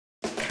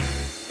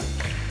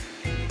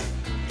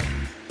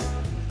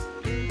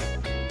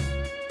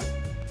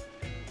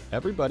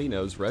Everybody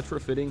knows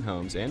retrofitting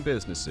homes and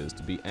businesses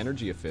to be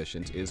energy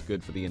efficient is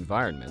good for the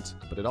environment,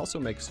 but it also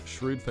makes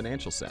shrewd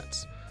financial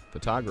sense.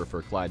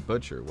 Photographer Clyde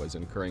Butcher was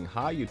incurring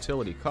high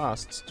utility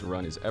costs to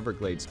run his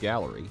Everglades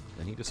gallery,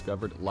 and he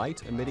discovered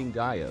light-emitting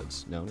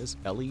diodes known as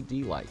LED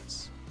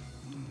lights.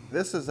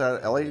 This is our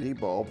LED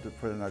bulb to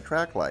put in our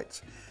track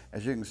lights.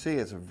 As you can see,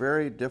 it's a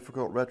very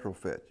difficult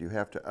retrofit. You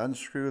have to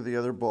unscrew the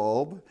other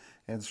bulb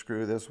and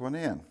screw this one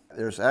in.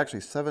 There's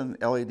actually 7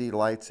 LED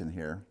lights in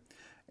here,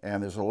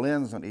 and there's a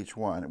lens on each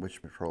one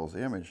which controls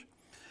the image.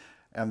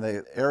 And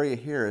the area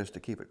here is to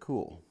keep it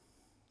cool.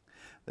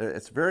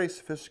 It's a very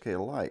sophisticated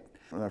light.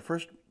 When I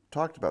first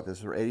talked about this,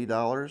 they were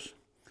 $80.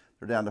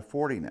 They're down to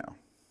 $40 now.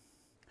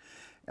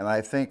 And I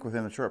think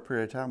within a short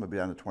period of time, it'll be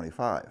down to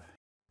 $25.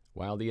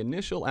 While the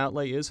initial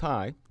outlay is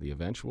high, the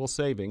eventual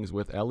savings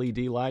with LED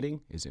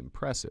lighting is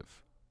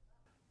impressive.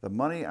 The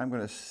money I'm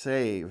going to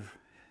save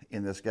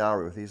in this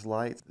gallery with these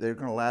lights, they're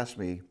going to last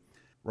me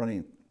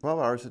running 12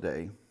 hours a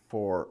day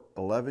for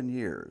 11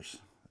 years.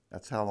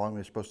 That's how long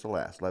they're supposed to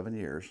last, 11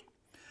 years.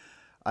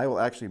 I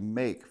will actually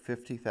make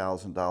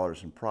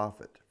 $50,000 in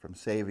profit from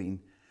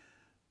saving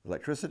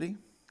electricity,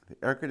 the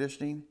air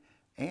conditioning,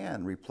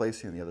 and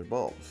replacing the other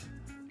bulbs.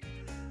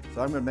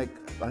 So I'm going to make,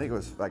 I think it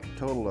was like a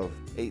total of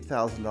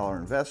 $8,000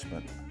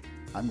 investment.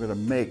 I'm going to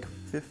make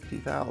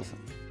 $50,000.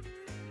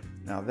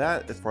 Now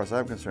that, as far as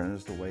I'm concerned,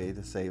 is the way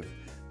to save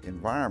the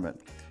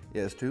environment,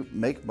 is to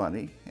make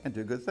money and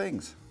do good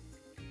things.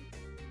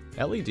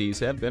 LEDs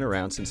have been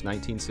around since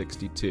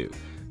 1962.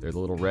 They're the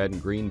little red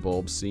and green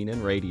bulbs seen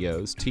in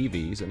radios,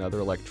 TVs, and other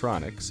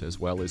electronics, as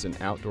well as in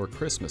outdoor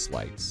Christmas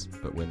lights.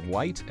 But when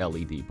white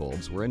LED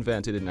bulbs were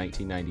invented in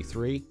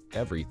 1993,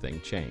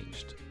 everything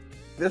changed.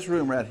 This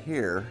room right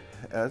here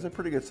is a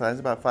pretty good size,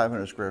 about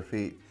 500 square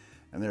feet,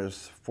 and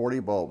there's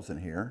 40 bulbs in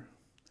here.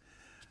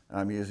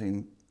 I'm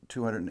using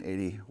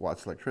 280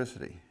 watts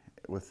electricity.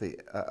 With the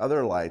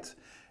other lights,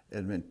 it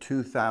had been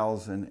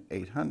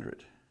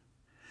 2,800.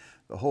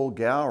 The whole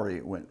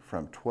gallery went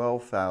from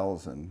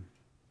 12,000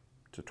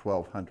 to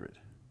 1,200.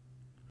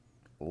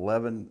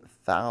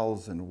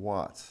 11,000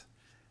 watts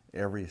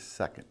every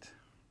second.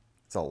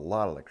 It's a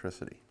lot of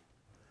electricity.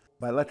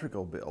 My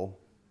electrical bill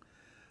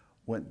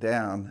went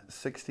down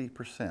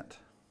 60%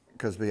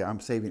 because I'm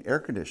saving air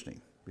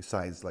conditioning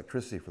besides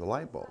electricity for the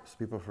light bulbs.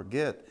 People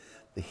forget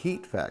the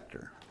heat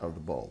factor of the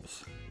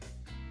bulbs.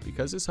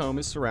 Because his home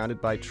is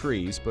surrounded by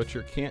trees,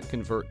 Butcher can't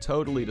convert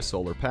totally to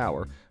solar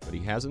power, but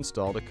he has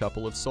installed a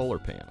couple of solar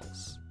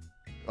panels.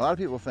 A lot of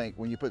people think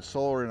when you put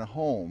solar in a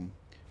home,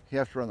 you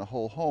have to run the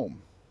whole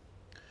home.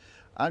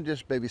 I'm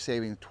just maybe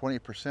saving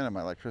 20% of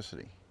my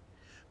electricity.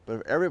 But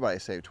if everybody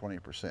saved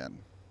 20%,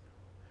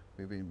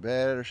 we'd be in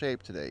better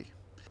shape today.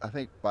 I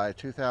think by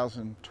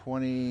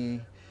 2020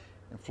 in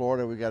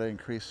Florida, we got to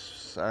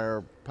increase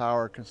our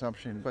power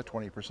consumption by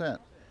 20%.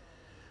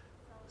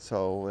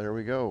 So there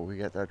we go, we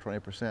get that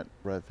 20%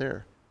 right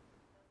there.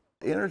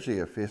 Energy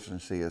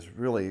efficiency is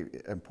really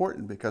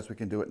important because we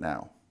can do it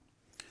now.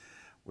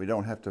 We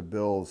don't have to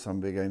build some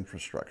big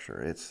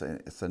infrastructure. It's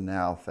a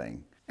now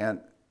thing.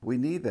 And we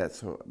need that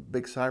so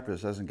Big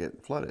Cypress doesn't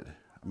get flooded.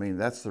 I mean,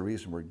 that's the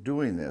reason we're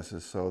doing this,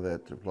 is so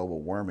that the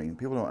global warming,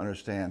 people don't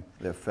understand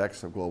the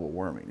effects of global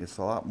warming. It's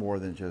a lot more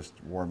than just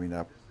warming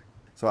up.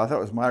 So I thought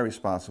it was my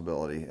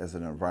responsibility as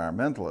an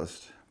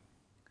environmentalist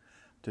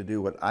to do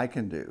what I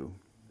can do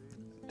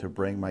to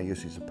bring my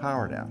usage of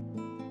power down.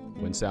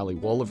 When Sally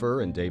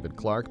Woliver and David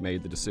Clark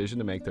made the decision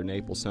to make their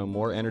Naples home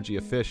more energy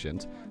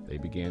efficient, they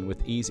began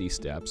with easy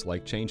steps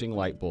like changing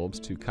light bulbs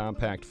to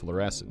compact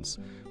fluorescents,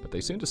 but they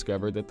soon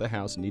discovered that the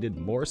house needed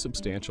more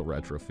substantial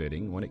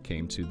retrofitting when it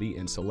came to the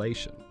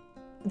insulation.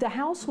 The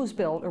house was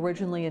built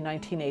originally in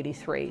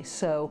 1983,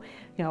 so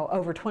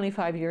over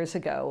 25 years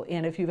ago,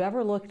 and if you've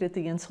ever looked at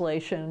the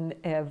insulation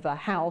of a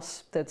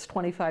house that's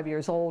 25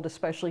 years old,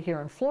 especially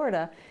here in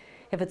Florida,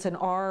 if it's an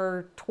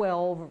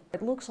R12,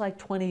 it looks like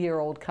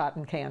 20-year-old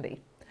cotton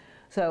candy.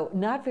 So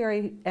not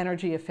very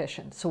energy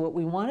efficient. So what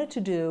we wanted to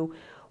do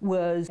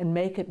was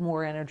make it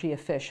more energy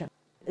efficient.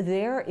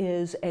 There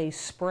is a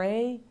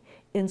spray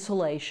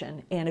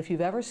insulation, and if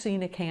you've ever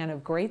seen a can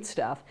of Great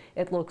Stuff,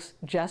 it looks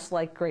just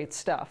like Great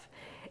Stuff.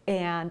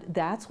 And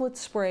that's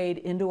what's sprayed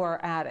into our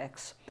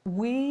attics.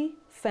 We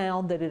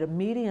found that it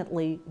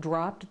immediately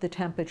dropped the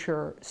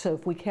temperature, so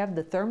if we kept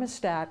the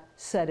thermostat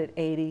set at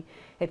 80,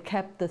 it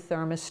kept the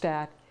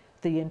thermostat,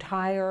 the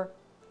entire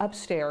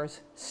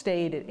upstairs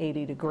stayed at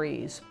 80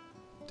 degrees.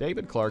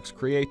 David Clark's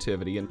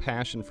creativity and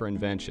passion for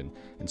invention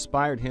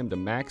inspired him to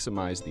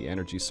maximize the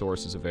energy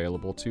sources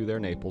available to their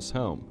Naples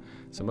home.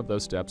 Some of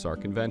those steps are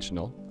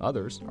conventional,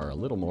 others are a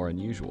little more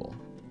unusual.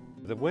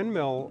 The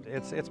windmill,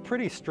 it's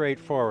pretty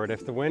straightforward.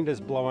 If the wind is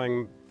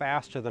blowing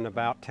faster than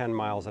about 10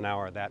 miles an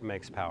hour, that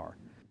makes power.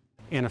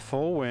 In a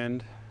full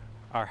wind,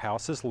 our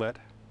house is lit,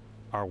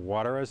 our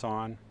water is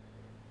on,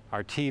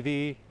 our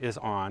TV is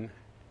on,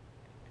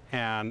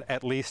 and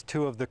at least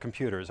 2 of the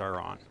computers are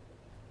on.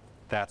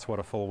 That's what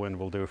a full wind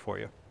will do for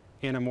you.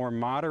 In a more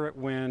moderate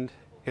wind,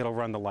 it'll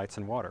run the lights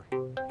and water.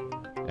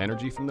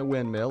 Energy from the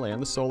windmill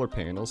and the solar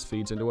panels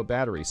feeds into a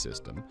battery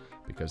system.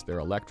 Because they're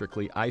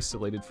electrically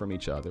isolated from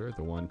each other,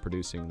 the one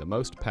producing the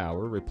most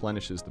power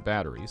replenishes the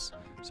batteries.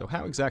 So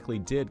how exactly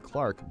did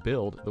Clark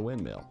build the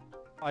windmill?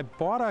 I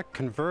bought a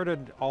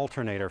converted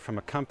alternator from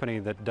a company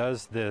that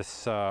does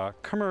this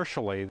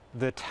commercially.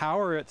 The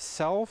tower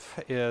itself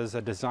is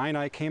a design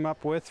I came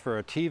up with for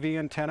a TV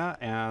antenna,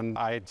 and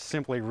I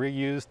simply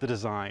reused the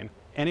design.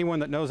 Anyone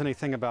that knows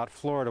anything about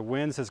Florida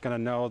winds is going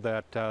to know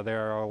that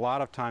there are a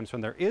lot of times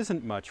when there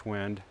isn't much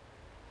wind.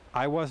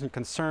 I wasn't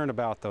concerned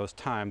about those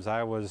times.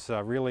 I was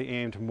really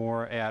aimed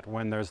more at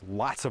when there's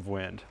lots of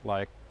wind,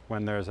 like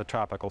when there's a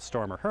tropical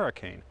storm or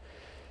hurricane.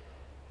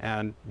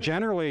 And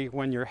generally,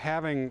 when you're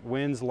having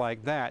winds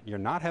like that, you're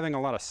not having a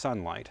lot of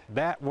sunlight.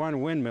 That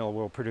one windmill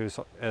will produce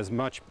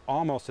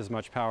almost as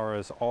much power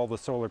as all the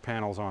solar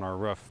panels on our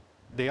roof.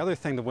 The other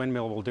thing the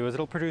windmill will do is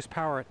it'll produce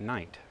power at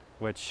night,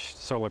 which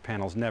solar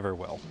panels never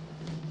will.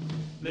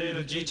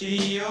 Little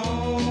GTO,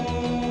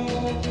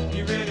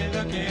 you really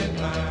looking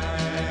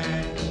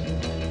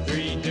fine.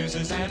 3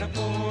 deuces and a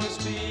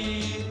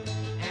 4-speed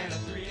and a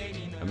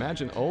 389.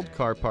 Imagine old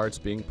car parts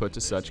being put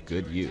to such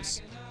good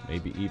use.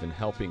 Maybe even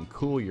helping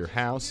cool your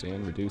house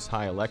and reduce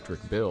high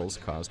electric bills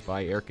caused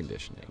by air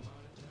conditioning.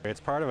 It's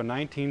part of a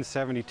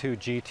 1972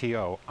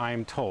 GTO,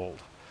 I'm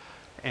told.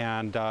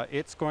 And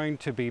it's going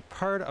to be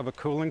part of a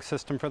cooling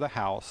system for the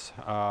house.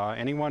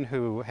 Anyone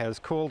who has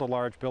cooled a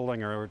large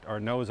building or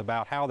knows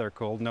about how they're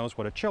cooled knows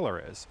what a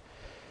chiller is.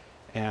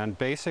 And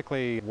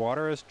basically,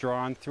 water is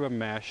drawn through a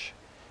mesh.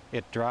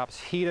 It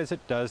drops heat as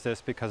it does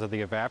this because of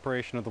the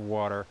evaporation of the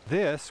water.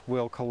 This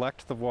will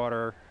collect the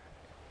water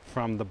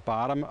from the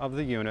bottom of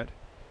the unit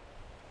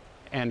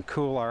and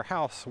cool our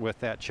house with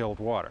that chilled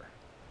water.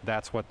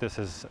 That's what this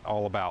is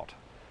all about.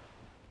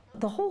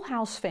 The whole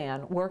house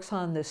fan works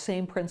on the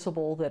same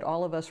principle that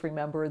all of us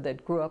remember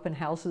that grew up in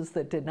houses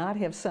that did not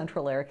have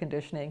central air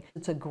conditioning.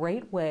 It's a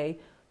great way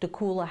to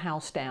cool a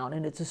house down,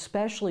 and it's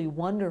especially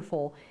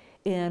wonderful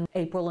in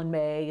April and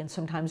May and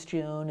sometimes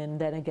June and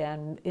then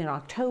again in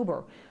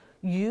October.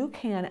 You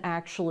can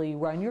actually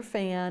run your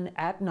fan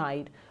at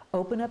night,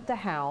 open up the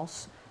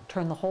house,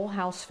 turn the whole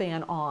house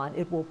fan on.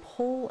 It will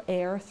pull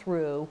air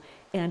through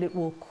and it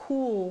will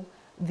cool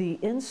the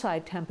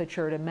inside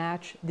temperature to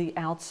match the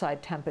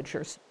outside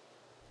temperatures.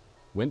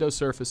 Window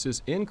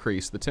surfaces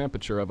increase the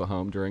temperature of a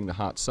home during the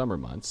hot summer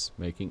months,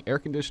 making air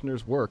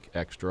conditioners work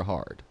extra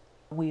hard.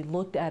 We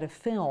looked at a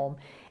film,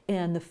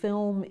 and the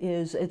film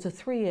it's a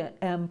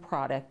 3M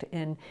product,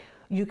 and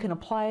you can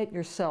apply it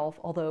yourself,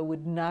 although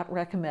would not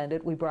recommend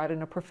it. We brought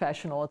in a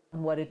professional.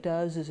 And what it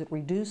does is it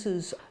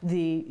reduces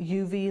the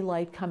UV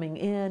light coming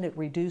in, it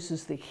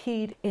reduces the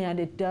heat,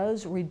 and it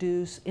does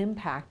reduce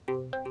impact.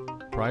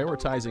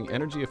 Prioritizing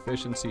energy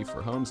efficiency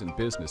for homes and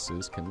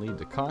businesses can lead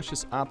to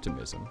cautious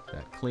optimism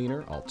that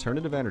cleaner,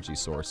 alternative energy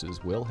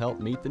sources will help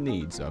meet the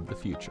needs of the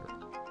future.